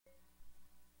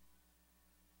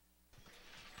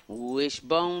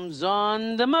Wishbone's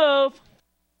on the move.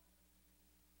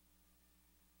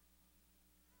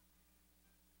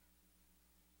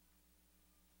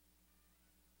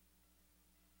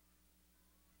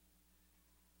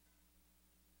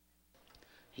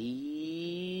 Here's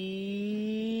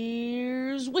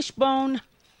Wishbone.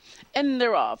 And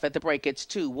they're off. At the break, it's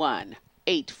 2-1,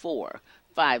 8-4,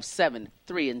 5-7,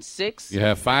 3 and 6. You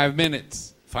have 5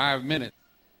 minutes. 5 minutes.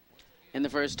 In the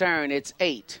first turn, it's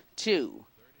 8-2,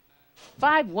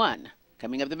 5-1.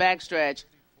 Coming up the backstretch,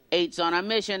 8's on a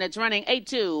mission. It's running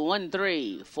 8-2,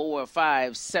 1-3, 4,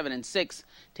 5, 7 and 6.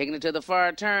 Taking it to the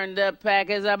far turn, the pack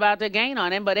is about to gain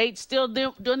on him, but 8's still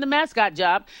doing the mascot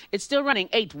job. It's still running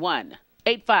 8-1,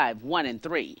 8-5, 1 and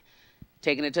 3.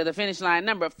 Taking it to the finish line.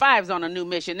 Number 5's on a new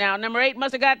mission now. Number 8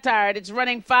 must have got tired. It's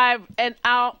running 5 and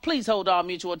out. Please hold all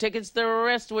mutual tickets. The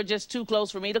rest were just too close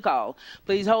for me to call.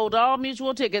 Please hold all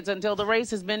mutual tickets until the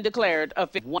race has been declared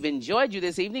official. I've enjoyed you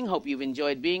this evening. Hope you've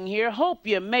enjoyed being here. Hope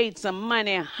you made some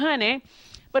money, honey.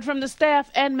 But from the staff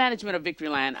and management of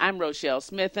Victoryland, I'm Rochelle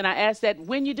Smith, and I ask that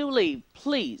when you do leave,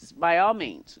 please, by all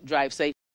means, drive safe.